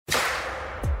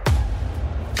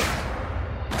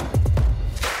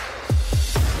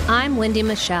I'm Wendy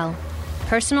Michelle,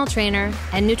 personal trainer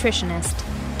and nutritionist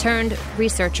turned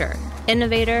researcher,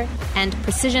 innovator, and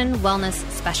precision wellness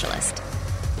specialist.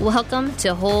 Welcome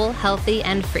to Whole, Healthy,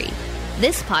 and Free.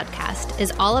 This podcast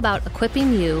is all about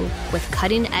equipping you with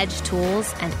cutting-edge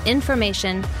tools and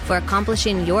information for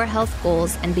accomplishing your health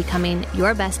goals and becoming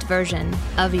your best version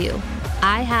of you.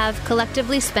 I have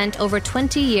collectively spent over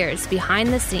 20 years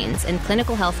behind the scenes in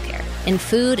clinical healthcare, in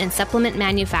food and supplement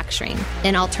manufacturing,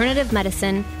 in alternative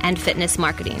medicine, and fitness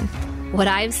marketing. What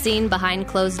I've seen behind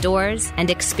closed doors and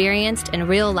experienced in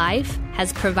real life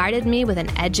has provided me with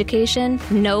an education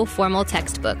no formal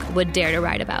textbook would dare to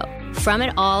write about. From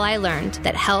it all, I learned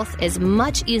that health is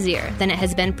much easier than it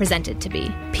has been presented to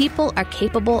be. People are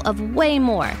capable of way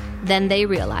more than they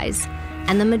realize.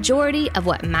 And the majority of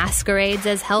what masquerades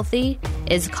as healthy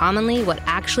is commonly what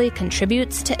actually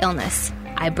contributes to illness.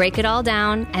 I break it all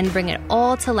down and bring it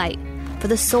all to light for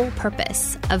the sole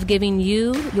purpose of giving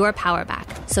you your power back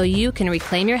so you can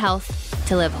reclaim your health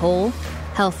to live whole,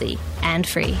 healthy, and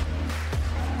free.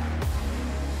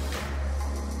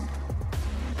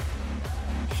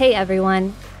 Hey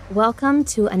everyone, welcome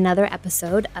to another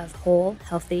episode of Whole,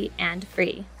 Healthy, and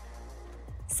Free.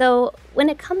 So when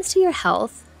it comes to your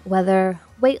health, whether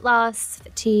weight loss,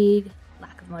 fatigue,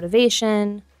 lack of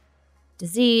motivation,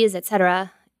 disease,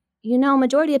 etc., you know,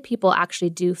 majority of people actually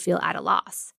do feel at a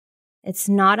loss. It's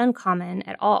not uncommon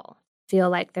at all. Feel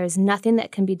like there's nothing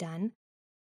that can be done.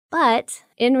 But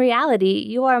in reality,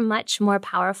 you are much more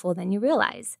powerful than you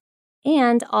realize.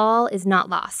 And all is not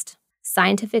lost.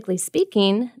 Scientifically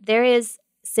speaking, there is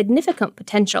significant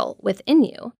potential within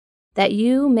you that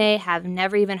you may have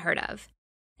never even heard of.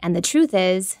 And the truth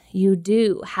is, you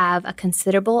do have a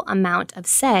considerable amount of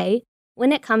say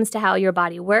when it comes to how your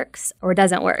body works or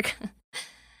doesn't work.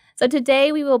 So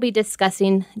today we will be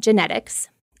discussing genetics,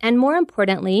 and more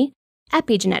importantly,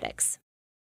 epigenetics.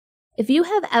 If you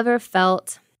have ever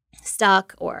felt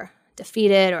stuck or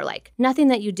defeated or like nothing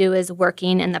that you do is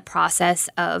working in the process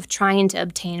of trying to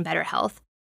obtain better health,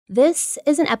 this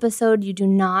is an episode you do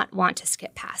not want to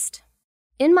skip past.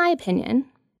 In my opinion,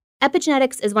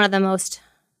 epigenetics is one of the most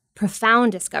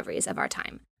profound discoveries of our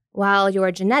time. While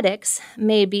your genetics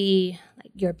may be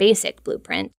like your basic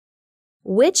blueprint,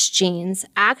 which genes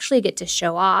actually get to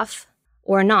show off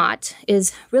or not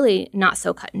is really not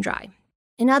so cut and dry.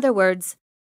 In other words,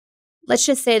 let's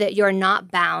just say that you're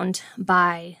not bound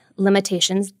by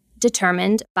limitations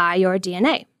determined by your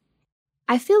DNA.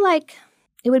 I feel like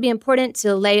it would be important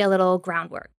to lay a little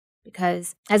groundwork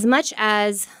because as much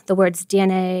as the words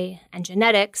DNA and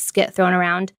genetics get thrown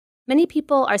around, many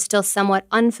people are still somewhat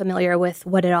unfamiliar with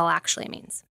what it all actually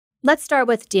means. Let's start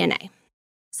with DNA.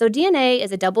 So DNA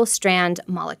is a double-strand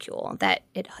molecule that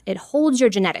it holds your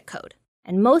genetic code.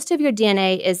 And most of your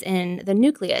DNA is in the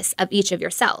nucleus of each of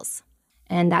your cells.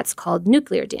 And that's called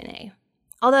nuclear DNA.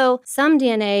 Although some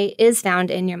DNA is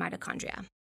found in your mitochondria.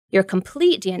 Your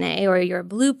complete DNA, or your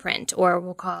blueprint, or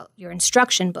we'll call it your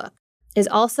instruction book, is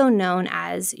also known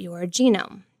as your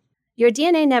genome. Your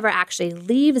DNA never actually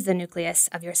leaves the nucleus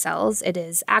of your cells. It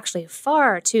is actually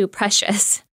far too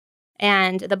precious.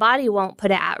 And the body won't put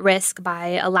it at risk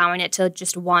by allowing it to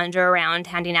just wander around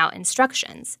handing out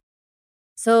instructions.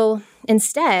 So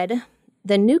instead,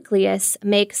 the nucleus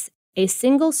makes a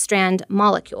single-strand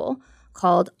molecule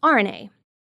called RNA,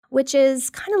 which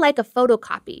is kind of like a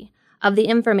photocopy of the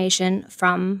information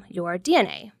from your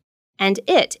DNA. And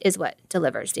it is what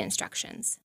delivers the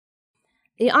instructions.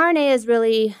 The RNA is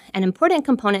really an important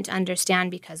component to understand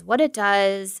because what it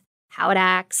does, how it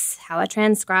acts, how it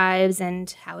transcribes, and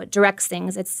how it directs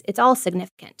things, it's all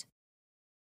significant.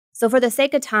 So for the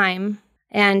sake of time,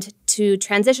 and to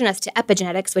transition us to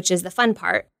epigenetics, which is the fun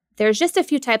part, there's just a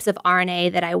few types of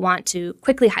RNA that I want to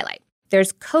quickly highlight.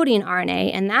 There's coding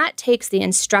RNA, and that takes the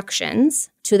instructions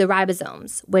to the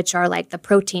ribosomes, which are like the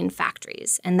protein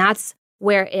factories, and that's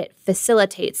where it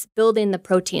facilitates building the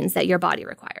proteins that your body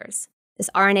requires. This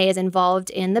RNA is involved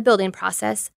in the building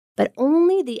process, but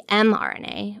only the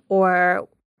mRNA, or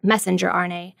messenger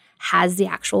RNA, has the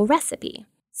actual recipe.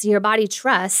 So your body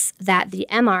trusts that the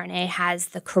mRNA has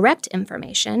the correct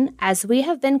information as we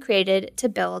have been created to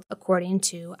build according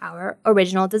to our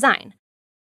original design.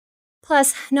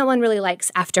 Plus, no one really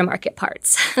likes aftermarket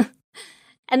parts.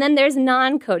 And then there's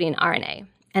non-coding RNA.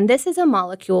 And this is a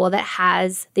molecule that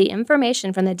has the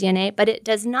information from the DNA, but it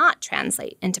does not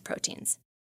translate into proteins.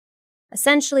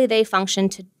 Essentially, they function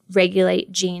to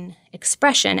regulate gene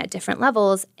expression at different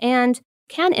levels and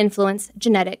can influence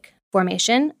genetic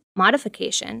formation,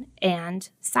 modification, and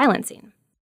silencing.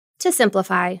 To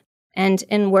simplify, and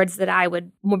in words that I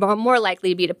would more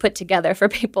likely be to put together for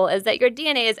people, is that your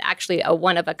DNA is actually a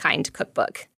one-of-a-kind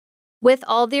cookbook. with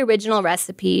all the original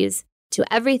recipes to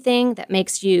everything that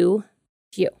makes you,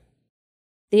 you.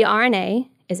 The RNA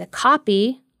is a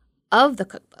copy of the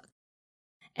cookbook,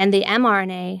 and the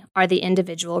mRNA are the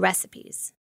individual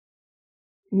recipes.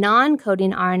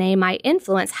 Non-coding RNA might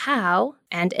influence how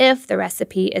and if the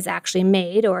recipe is actually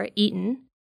made or eaten,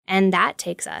 and that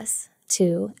takes us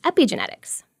to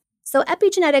epigenetics. So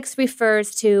epigenetics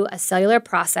refers to a cellular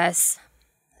process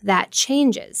that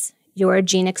changes your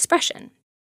gene expression.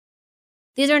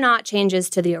 These are not changes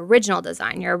to the original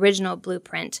design, your original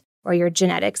blueprint, or your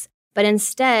genetics, but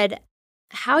instead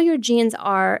how your genes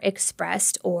are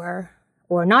expressed or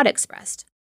not expressed.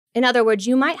 In other words,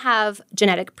 you might have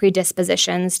genetic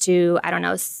predispositions to,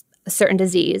 a certain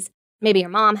disease. Maybe your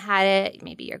mom had it,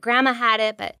 maybe your grandma had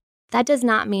it, but that does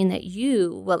not mean that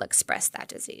you will express that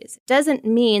disease. It doesn't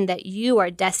mean that you are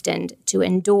destined to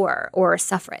endure or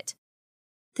suffer it.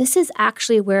 This is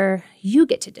actually where you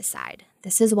get to decide.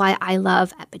 This is why I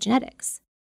love epigenetics.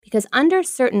 Because under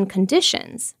certain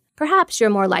conditions, perhaps you're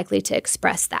more likely to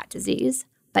express that disease,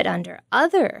 but under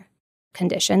other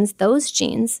conditions, those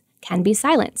genes can be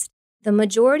silenced. The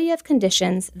majority of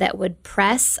conditions that would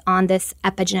press on this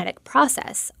epigenetic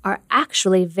process are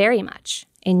actually very much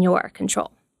in your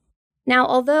control. Now,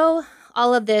 although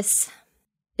all of this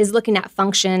is looking at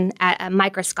function at a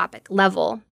microscopic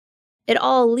level, it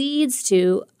all leads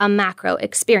to a macro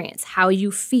experience, how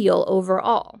you feel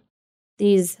overall.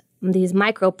 These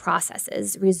micro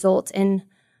processes result in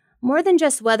more than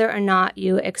just whether or not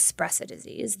you express a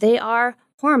disease. They are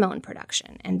hormone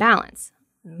production and balance,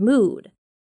 mood,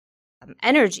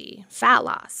 energy, fat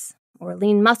loss, or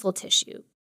lean muscle tissue,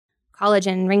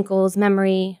 collagen, wrinkles,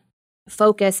 memory,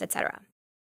 focus, etc.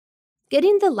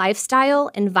 Getting the lifestyle,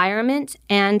 environment,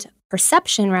 and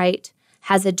perception right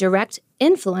has a direct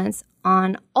influence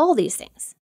on all these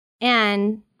things,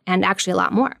 and actually a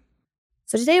lot more.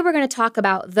 So today we're going to talk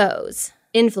about those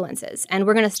influences, and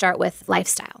we're going to start with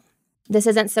lifestyle. This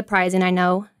isn't surprising, I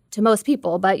know, to most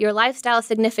people, but your lifestyle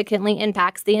significantly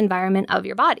impacts the environment of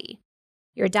your body.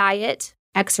 Your diet,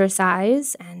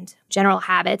 exercise, and general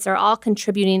habits are all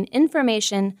contributing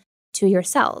information to your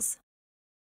cells.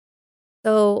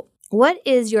 So, what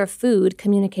is your food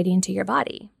communicating to your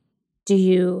body? Do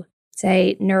you,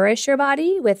 say, nourish your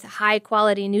body with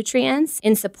high-quality nutrients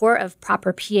in support of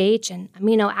proper pH and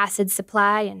amino acid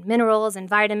supply and minerals and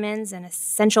vitamins and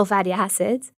essential fatty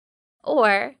acids?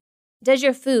 Or does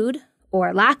your food,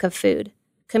 or lack of food,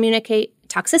 communicate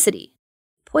toxicity,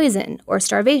 poison, or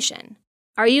starvation?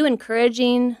 Are you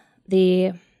encouraging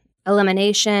the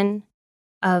elimination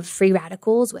of free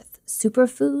radicals with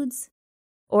superfoods?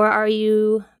 Or are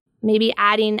you maybe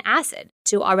adding acid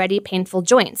to already painful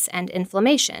joints and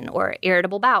inflammation or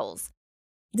irritable bowels?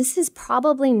 This is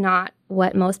probably not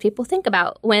what most people think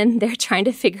about when they're trying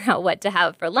to figure out what to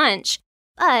have for lunch,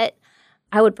 but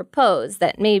I would propose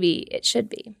that maybe it should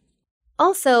be.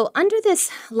 Also, under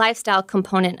this lifestyle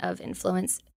component of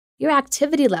influence, your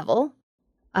activity level,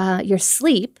 your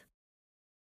sleep,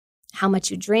 how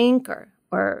much you drink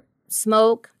or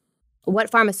smoke, what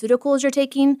pharmaceuticals you're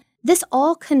taking, this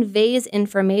all conveys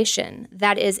information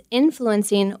that is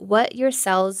influencing what your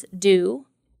cells do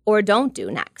or don't do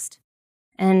next.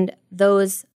 And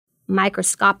those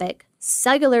microscopic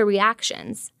cellular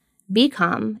reactions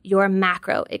become your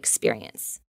macro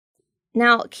experience.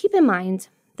 Now, keep in mind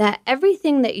that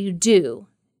everything that you do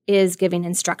is giving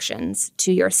instructions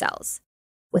to your cells.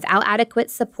 Without adequate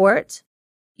support,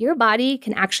 your body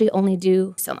can actually only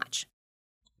do so much.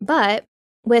 But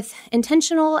with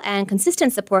intentional and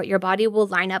consistent support, your body will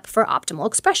line up for optimal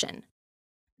expression.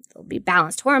 There'll be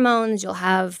balanced hormones, you'll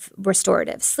have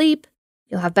restorative sleep,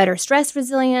 you'll have better stress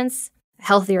resilience,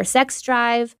 healthier sex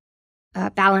drive,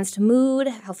 balanced mood,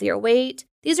 healthier weight.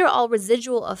 These are all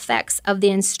residual effects of the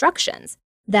instructions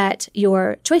that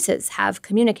your choices have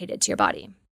communicated to your body.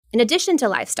 In addition to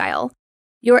lifestyle,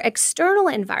 your external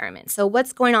environment, so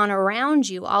what's going on around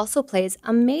you, also plays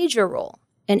a major role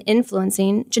in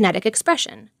influencing genetic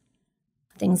expression.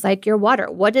 Things like your water.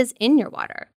 What is in your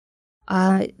water?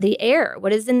 The air.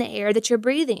 What is in the air that you're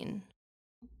breathing?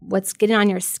 What's getting on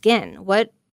your skin?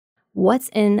 What's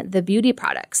in the beauty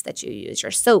products that you use?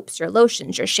 Your soaps, your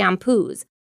lotions, your shampoos.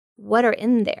 What are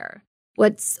in there?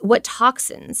 What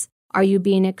toxins are you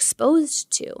being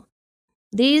exposed to?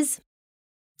 These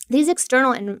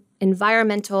external and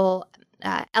environmental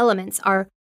elements are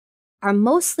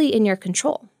mostly in your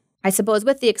control, I suppose,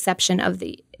 with the exception of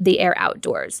the air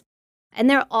outdoors. And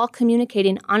they're all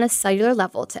communicating on a cellular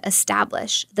level to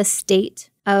establish the state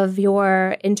of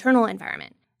your internal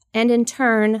environment. And in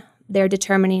turn, they're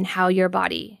determining how your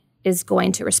body is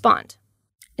going to respond.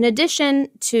 In addition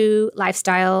to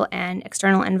lifestyle and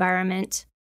external environment,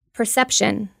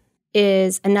 perception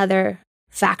is another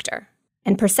factor.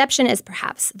 And perception is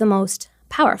perhaps the most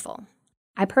powerful.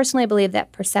 I personally believe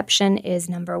that perception is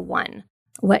number one.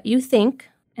 What you think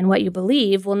and what you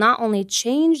believe will not only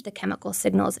change the chemical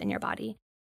signals in your body,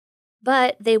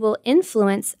 but they will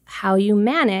influence how you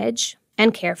manage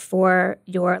and care for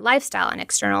your lifestyle and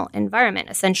external environment.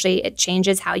 Essentially, it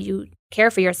changes how you care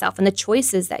for yourself and the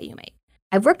choices that you make.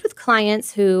 I've worked with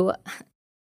clients who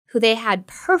they had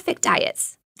perfect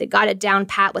diets. They got it down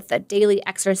pat with the daily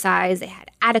exercise. They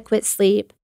had adequate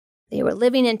sleep. They were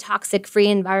living in toxic-free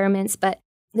environments, but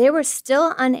they were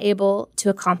still unable to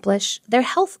accomplish their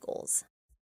health goals.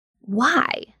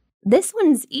 Why? This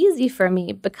one's easy for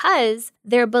me because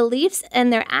their beliefs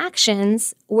and their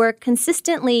actions were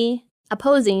consistently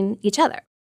opposing each other.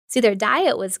 See, their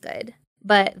diet was good,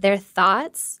 but their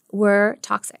thoughts were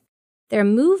toxic. Their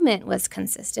movement was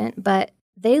consistent, but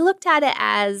they looked at it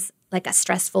as like a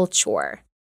stressful chore,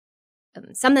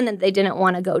 something that they didn't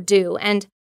want to go do. And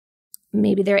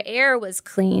maybe their air was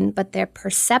clean, but their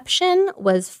perception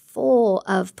was full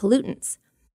of pollutants.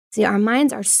 See, our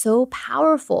minds are so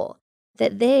powerful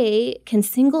that they can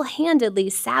single-handedly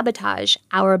sabotage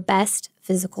our best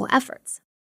physical efforts.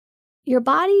 Your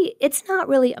body, it's not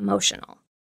really emotional.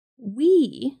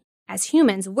 We, as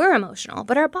humans, we're emotional,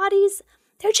 but our bodies,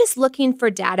 they're just looking for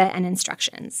data and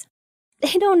instructions.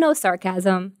 They don't know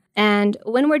sarcasm. And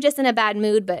when we're just in a bad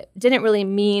mood but didn't really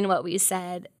mean what we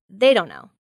said, they don't know.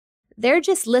 They're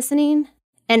just listening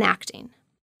and acting.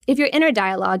 If your inner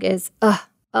dialogue is, oh,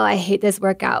 I hate this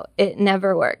workout, it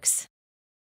never works.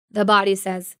 The body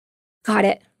says, got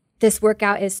it. This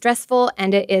workout is stressful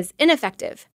and it is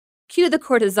ineffective. Cue the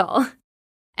cortisol.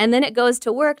 And then it goes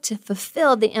to work to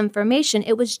fulfill the information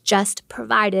it was just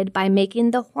provided by making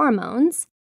the hormones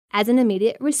as an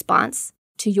immediate response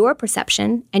to your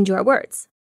perception and your words.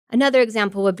 Another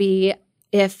example would be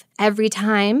if every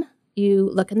time you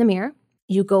look in the mirror,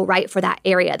 you go right for that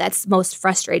area that's most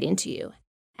frustrating to you.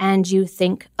 And you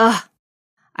think,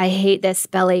 I hate this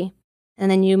belly.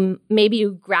 And then maybe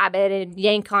you grab it and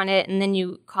yank on it, and then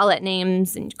you call it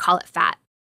names and you call it fat.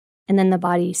 And then the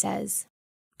body says,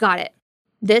 got it.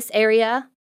 This area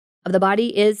of the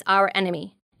body is our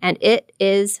enemy, and it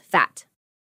is fat.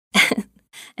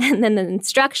 And then the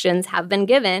instructions have been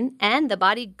given, and the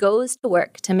body goes to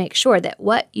work to make sure that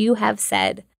what you have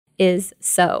said is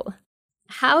so.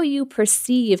 How you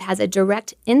perceive has a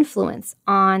direct influence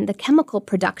on the chemical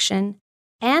production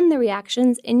and the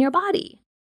reactions in your body.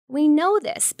 We know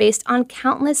this based on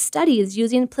countless studies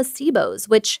using placebos,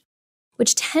 which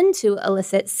tend to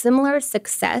elicit similar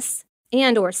success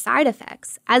and or side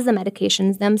effects as the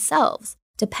medications themselves,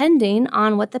 depending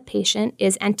on what the patient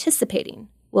is anticipating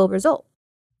will result.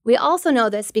 We also know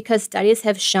this because studies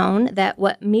have shown that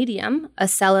what medium a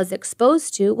cell is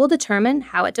exposed to will determine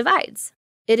how it divides.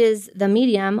 It is the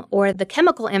medium or the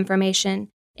chemical information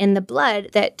in the blood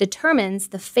that determines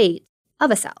the fate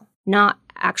of a cell, not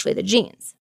actually the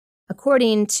genes.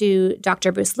 According to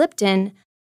Dr. Bruce Lipton,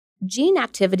 gene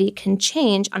activity can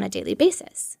change on a daily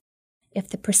basis. If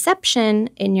the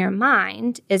perception in your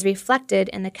mind is reflected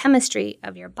in the chemistry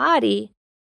of your body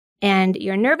and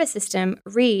your nervous system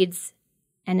reads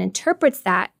and interprets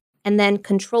that and then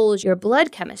controls your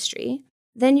blood chemistry,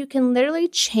 then you can literally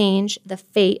change the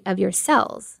fate of your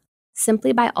cells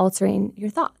simply by altering your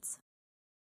thoughts.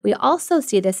 We also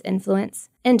see this influence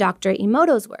in Dr.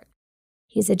 Emoto's work.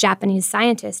 He's a Japanese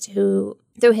scientist who,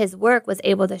 through his work, was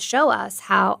able to show us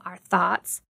how our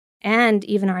thoughts and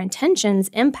even our intentions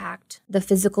impact the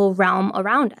physical realm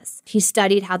around us. He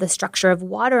studied how the structure of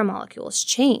water molecules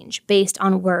change based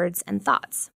on words and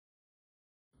thoughts.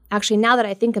 Actually, now that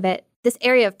I think of it, this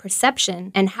area of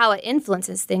perception and how it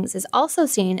influences things is also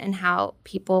seen in how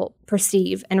people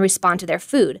perceive and respond to their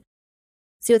food.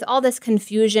 See, with all this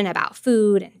confusion about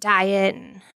food and diet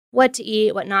and what to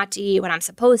eat, what not to eat, what I'm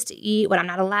supposed to eat, what I'm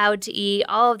not allowed to eat,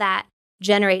 all of that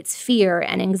generates fear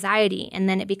and anxiety, and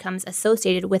then it becomes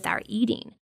associated with our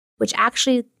eating, which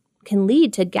actually can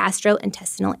lead to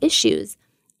gastrointestinal issues,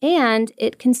 and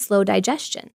it can slow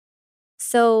digestion.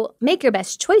 So make your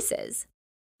best choices,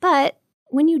 but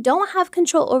when you don't have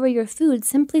control over your food,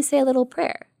 simply say a little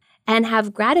prayer and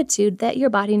have gratitude that your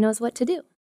body knows what to do.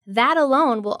 That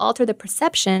alone will alter the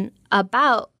perception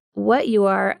about what you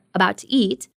are about to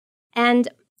eat, and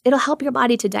it'll help your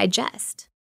body to digest.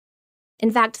 In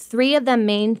fact, 3 of the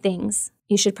main things,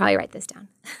 you should probably write this down,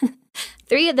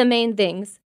 3 of the main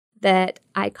things that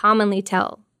I commonly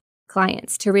tell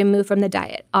clients to remove from the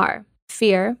diet are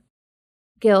fear,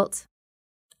 guilt,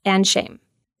 and shame.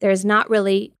 There is not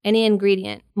really any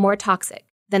ingredient more toxic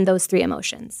than those three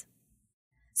emotions.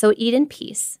 So eat in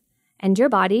peace, and your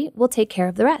body will take care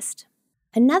of the rest.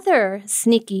 Another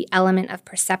sneaky element of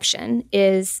perception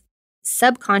is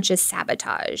subconscious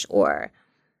sabotage or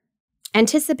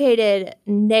anticipated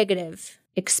negative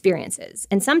experiences.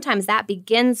 And sometimes that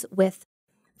begins with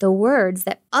the words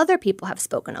that other people have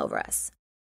spoken over us,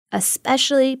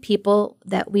 especially people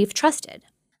that we've trusted.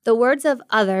 The words of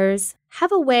others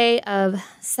have a way of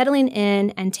settling in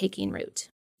and taking root.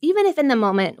 Even if in the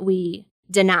moment we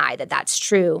deny that that's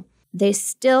true, they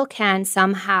still can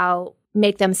somehow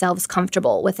make themselves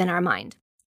comfortable within our mind.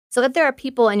 So if there are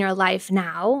people in your life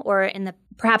now or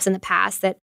perhaps in the past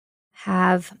that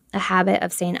have a habit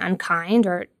of saying unkind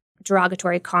or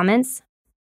derogatory comments,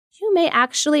 you may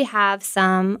actually have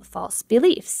some false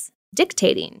beliefs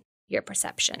dictating your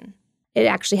perception. It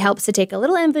actually helps to take a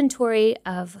little inventory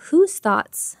of whose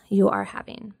thoughts you are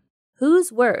having.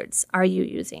 Whose words are you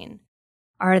using?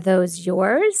 Are those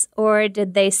yours, or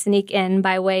did they sneak in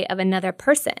by way of another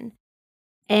person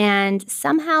and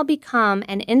somehow become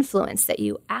an influence that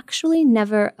you actually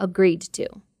never agreed to?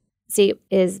 See, it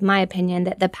is my opinion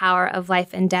that the power of life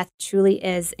and death truly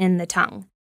is in the tongue.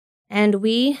 And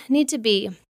we need to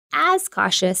be as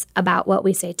cautious about what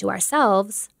we say to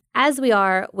ourselves as we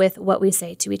are with what we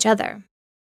say to each other,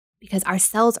 because our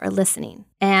cells are listening.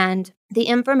 And the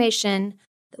information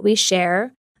that we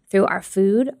share through our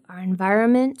food, our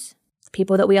environment, the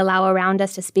people that we allow around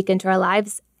us to speak into our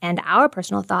lives, and our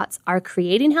personal thoughts are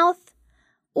creating health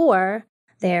or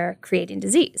they're creating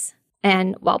disease.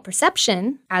 And while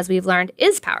perception, as we've learned,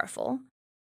 is powerful,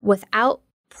 without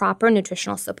proper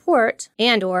nutritional support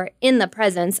and or in the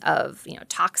presence of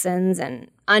toxins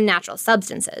and unnatural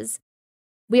substances,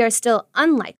 we are still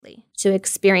unlikely to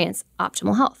experience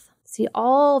optimal health. See,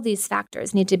 all these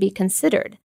factors need to be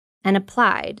considered and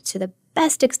applied to the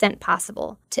best extent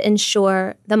possible to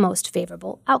ensure the most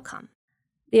favorable outcome.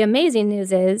 The amazing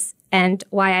news is, and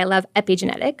why I love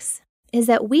epigenetics, is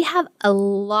that we have a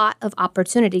lot of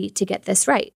opportunity to get this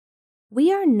right.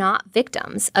 We are not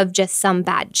victims of just some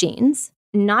bad genes,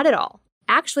 not at all.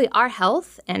 Actually, our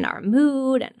health and our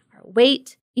mood and our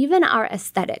weight, even our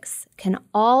aesthetics can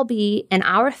all be in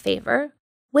our favor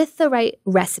with the right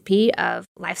recipe of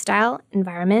lifestyle,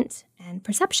 environment, and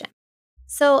perception.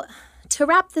 So to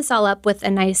wrap this all up with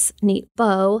a nice, neat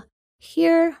bow,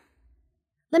 here,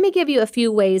 let me give you a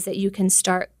few ways that you can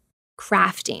start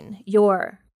crafting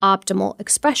your optimal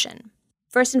expression.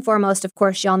 First and foremost, of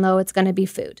course, y'all know it's going to be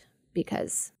food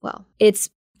because, well, it's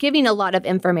giving a lot of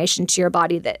information to your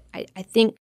body that I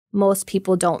think most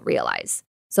people don't realize.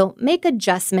 So make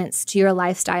adjustments to your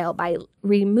lifestyle by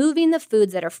removing the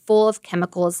foods that are full of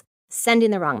chemicals,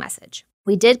 sending the wrong message.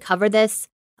 We did cover this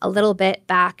a little bit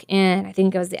back in, I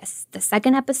think it was the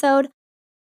second episode.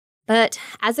 But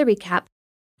as a recap,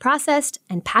 processed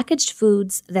and packaged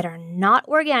foods that are not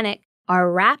organic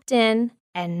are wrapped in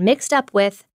and mixed up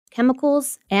with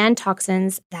chemicals and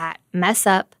toxins that mess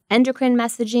up endocrine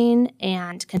messaging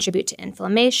and contribute to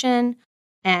inflammation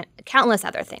and countless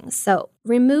other things. So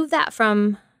remove that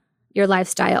from your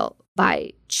lifestyle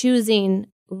by choosing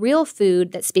real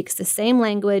food that speaks the same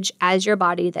language as your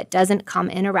body, that doesn't come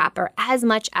in a wrapper, as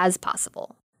much as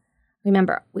possible.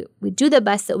 Remember, we do the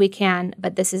best that we can,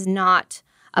 but this is not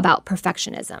about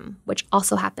perfectionism, which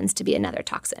also happens to be another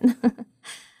toxin.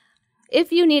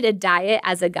 If you need a diet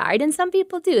as a guide, and some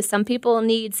people do, some people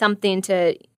need something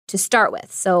to start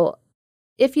with. So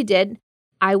if you did,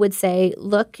 I would say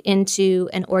look into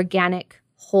an organic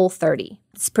Whole30.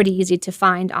 It's pretty easy to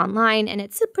find online, and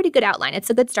it's a pretty good outline. It's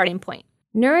a good starting point.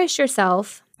 Nourish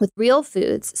yourself with real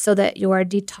foods so that your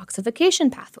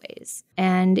detoxification pathways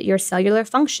and your cellular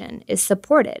function is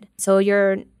supported, so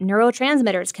your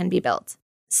neurotransmitters can be built.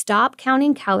 Stop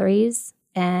counting calories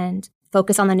and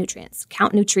focus on the nutrients.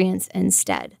 Count nutrients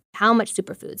instead. How much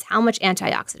superfoods, how much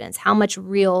antioxidants, how much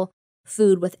real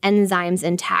food with enzymes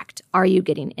intact are you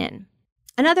getting in?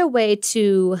 Another way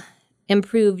to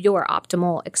improve your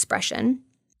optimal expression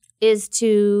is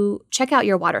to check out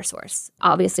your water source.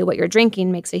 Obviously, what you're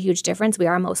drinking makes a huge difference. We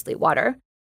are mostly water.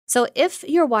 So if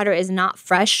your water is not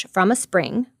fresh from a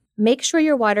spring, make sure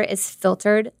your water is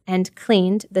filtered and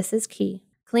cleaned. This is key.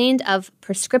 Cleaned of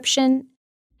prescription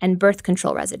and birth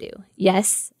control residue.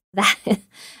 Yes,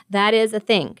 that is a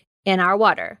thing in our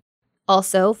water.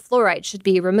 Also, fluoride should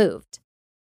be removed.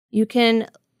 You can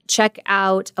check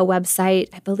out a website,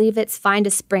 I believe it's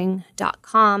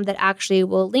findaspring.com, that actually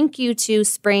will link you to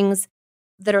springs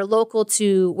that are local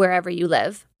to wherever you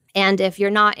live. And if you're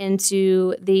not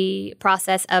into the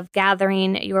process of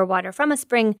gathering your water from a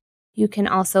spring, you can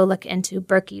also look into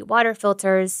Berkey water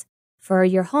filters for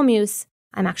your home use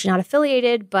I'm actually not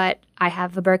affiliated, but I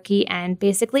have a Berkey, and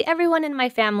basically everyone in my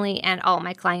family and all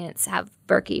my clients have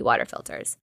Berkey water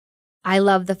filters. I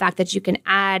love the fact that you can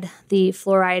add the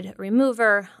fluoride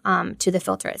remover to the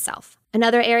filter itself.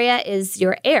 Another area is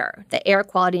your air, the air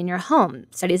quality in your home.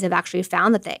 Studies have actually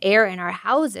found that the air in our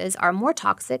houses are more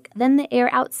toxic than the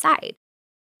air outside.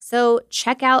 So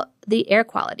check out the air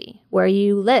quality where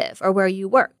you live or where you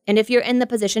work. And if you're in the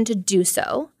position to do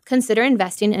so, consider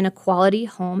investing in a quality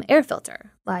home air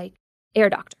filter like Air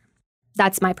Doctor.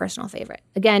 That's my personal favorite.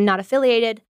 Again, not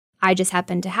affiliated. I just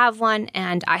happen to have one,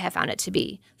 and I have found it to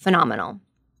be phenomenal.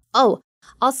 Oh,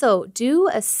 also do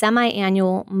a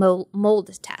semi-annual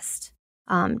mold test.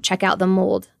 Check out the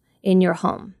mold in your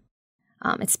home.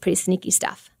 It's pretty sneaky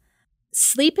stuff.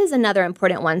 Sleep is another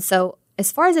important one. So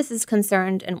as far as this is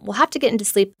concerned, and we'll have to get into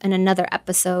sleep in another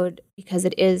episode because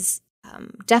it is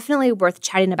definitely worth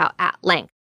chatting about at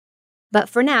length. But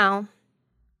for now,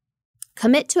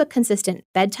 commit to a consistent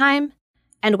bedtime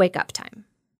and wake up time.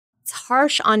 It's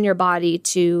harsh on your body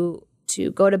to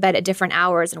go to bed at different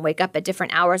hours and wake up at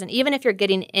different hours. And even if you're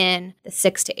getting in the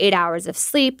 6 to 8 hours of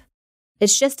sleep,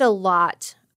 it's just a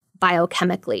lot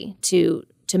biochemically to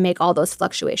make all those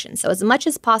fluctuations. So as much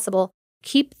as possible,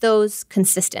 keep those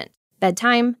consistent.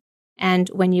 Bedtime and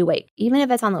when you wake, even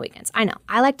if it's on the weekends. I know,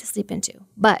 I like to sleep in too.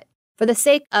 But for the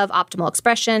sake of optimal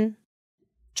expression,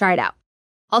 try it out.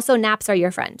 Also, naps are your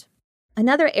friend.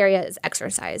 Another area is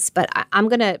exercise, but I'm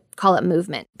going to call it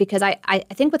movement because I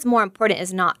think what's more important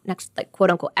is not like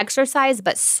quote unquote exercise,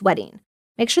 but sweating.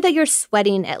 Make sure that you're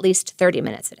sweating at least 30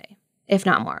 minutes a day, if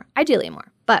not more, ideally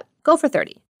more, but go for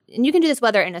 30. And you can do this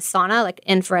whether in a sauna, like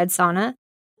infrared sauna,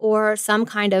 or some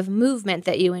kind of movement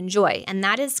that you enjoy. And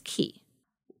that is key.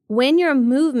 When your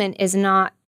movement is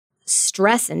not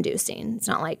stress-inducing, it's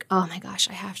not like, oh my gosh,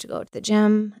 I have to go to the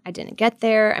gym. I didn't get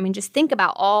there. I mean, just think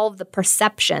about all the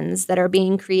perceptions that are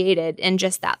being created in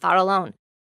just that thought alone.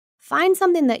 Find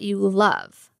something that you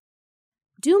love.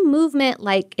 Do movement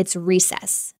like it's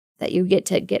recess, that you get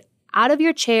to get out of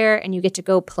your chair and you get to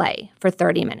go play for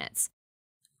 30 minutes.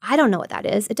 I don't know what that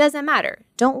is. It doesn't matter.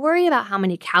 Don't worry about how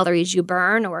many calories you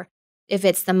burn or if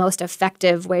it's the most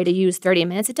effective way to use 30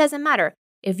 minutes. It doesn't matter.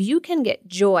 If you can get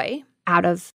joy out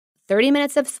of 30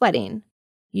 minutes of sweating,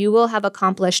 you will have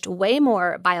accomplished way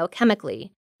more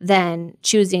biochemically than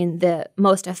choosing the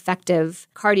most effective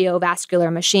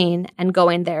cardiovascular machine and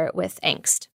going there with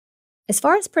angst. As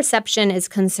far as perception is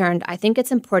concerned, I think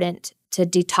it's important to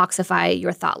detoxify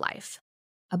your thought life.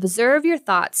 Observe your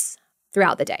thoughts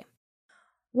throughout the day.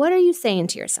 What are you saying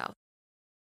to yourself?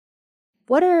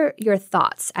 What are your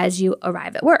thoughts as you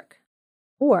arrive at work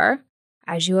or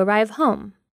as you arrive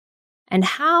home? And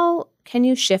how can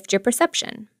you shift your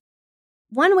perception?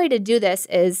 One way to do this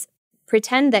is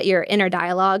pretend that your inner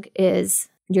dialogue is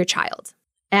your child.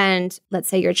 And let's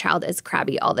say your child is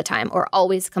crabby all the time or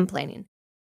always complaining.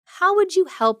 How would you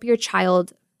help your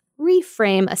child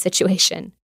reframe a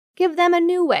situation? Give them a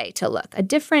new way to look, a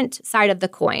different side of the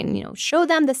coin, show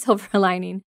them the silver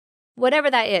lining.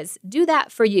 Whatever that is, do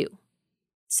that for you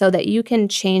so that you can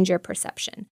change your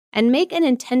perception and make an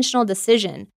intentional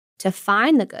decision to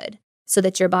find the good so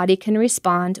that your body can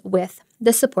respond with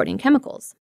the supporting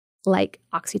chemicals like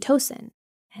oxytocin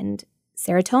and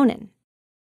serotonin.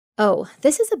 Oh,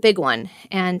 this is a big one,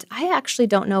 and I actually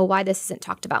don't know why this isn't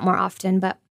talked about more often,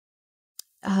 but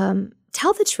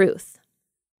tell the truth.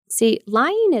 See,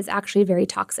 lying is actually very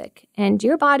toxic, and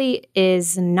your body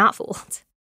is not fooled.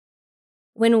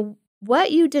 When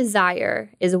what you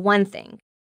desire is one thing,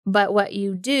 but what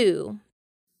you do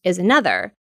is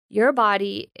another, your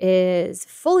body is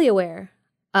fully aware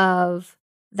of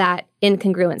that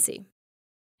incongruency.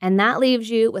 And that leaves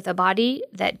you with a body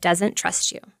that doesn't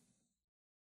trust you.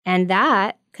 And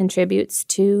that contributes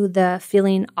to the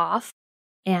feeling off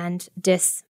and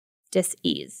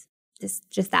dis-ease.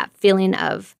 Just that feeling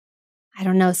of, I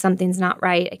don't know, something's not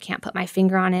right. I can't put my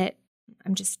finger on it.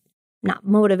 I'm just not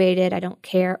motivated. I don't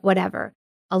care, whatever.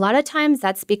 A lot of times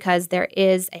that's because there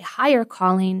is a higher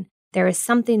calling. There is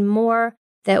something more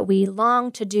that we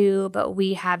long to do, but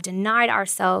we have denied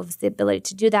ourselves the ability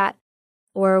to do that.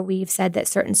 Or we've said that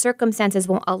certain circumstances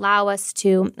won't allow us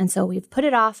to. And so we've put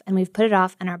it off and we've put it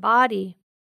off. And our body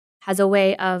has a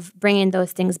way of bringing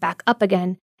those things back up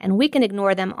again. And we can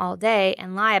ignore them all day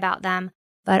and lie about them.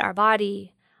 But our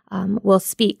body will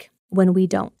speak when we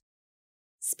don't.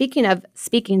 Speaking of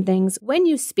speaking things, when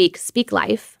you speak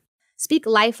life. Speak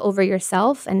life over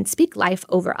yourself and speak life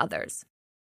over others.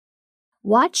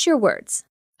 Watch your words,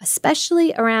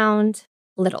 especially around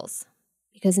littles,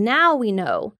 because now we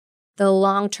know the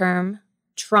long-term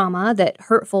trauma that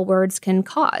hurtful words can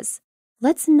cause.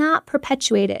 Let's not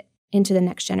perpetuate it into the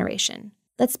next generation.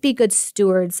 let's be good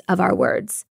stewards of our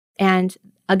words. And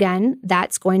again,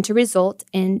 that's going to result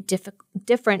in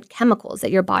different chemicals that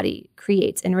your body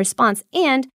creates in response.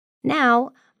 And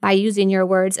now, by using your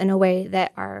words in a way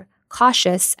that are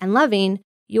cautious and loving,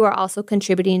 you are also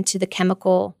contributing to the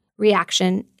chemical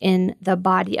reaction in the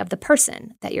body of the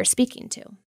person that you're speaking to.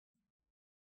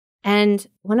 And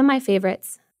one of my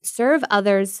favorites, serve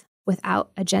others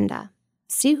without agenda.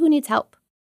 See who needs help.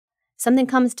 Something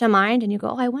comes to mind and you go,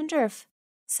 oh, I wonder if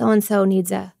so-and-so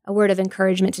needs a word of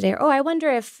encouragement today. Or, oh, I wonder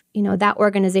if, that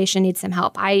organization needs some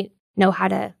help. I know how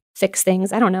to fix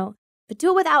things. I don't know. But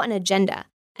do it without an agenda.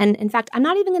 And in fact, I'm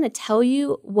not even going to tell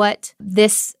you what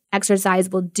this exercise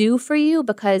will do for you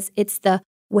because it's the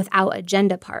without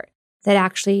agenda part that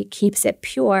actually keeps it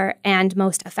pure and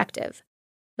most effective.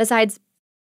 Besides,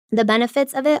 the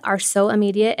benefits of it are so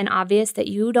immediate and obvious that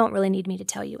you don't really need me to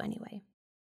tell you anyway.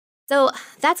 So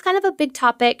that's kind of a big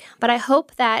topic, but I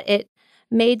hope that it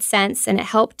made sense and it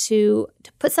helped to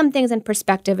put some things in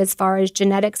perspective as far as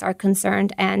genetics are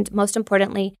concerned, and most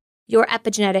importantly, your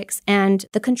epigenetics and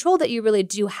the control that you really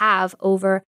do have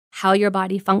over how your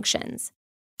body functions.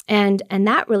 And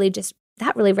that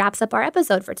really wraps up our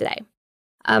episode for today.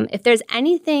 If there's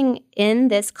anything in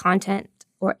this content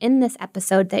or in this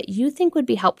episode that you think would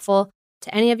be helpful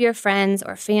to any of your friends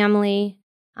or family,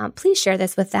 please share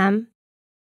this with them.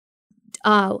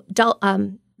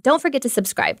 Don't forget to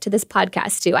subscribe to this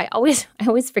podcast too. I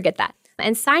always forget that.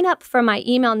 And sign up for my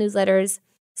email newsletters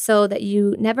so that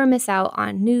you never miss out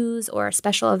on news or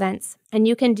special events. And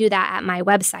you can do that at my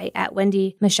website at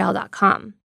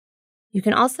wendymichelle.com. You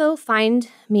can also find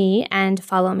me and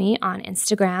follow me on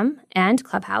Instagram and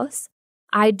Clubhouse.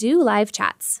 I do live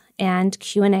chats and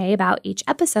Q&A about each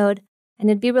episode, and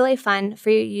it'd be really fun for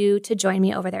you to join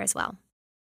me over there as well.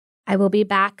 I will be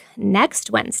back next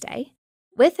Wednesday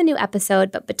with a new episode,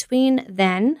 but between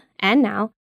then and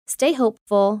now, stay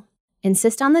hopeful,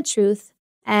 insist on the truth,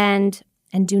 and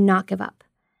do not give up.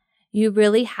 You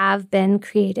really have been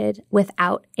created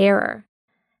without error,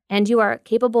 and you are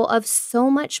capable of so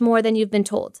much more than you've been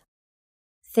told.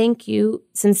 Thank you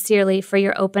sincerely for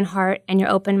your open heart and your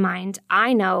open mind.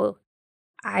 I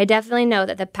definitely know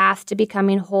that the path to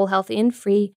becoming whole, healthy, and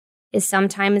free is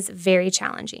sometimes very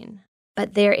challenging,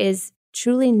 but there is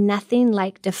truly nothing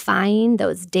like defying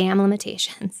those damn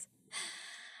limitations.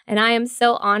 And I am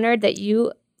so honored that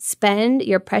you spend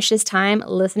your precious time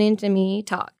listening to me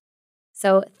talk.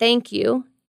 So thank you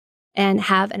and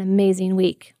have an amazing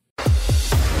week.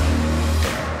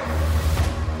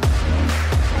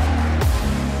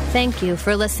 Thank you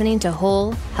for listening to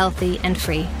Whole, Healthy, and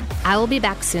Free. I will be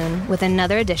back soon with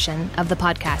another edition of the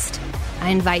podcast. I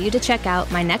invite you to check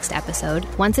out my next episode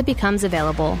once it becomes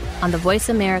available on the Voice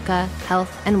America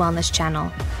Health and Wellness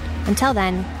channel. Until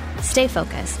then, stay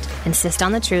focused, insist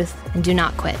on the truth, and do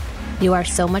not quit. You are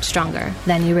so much stronger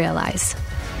than you realize.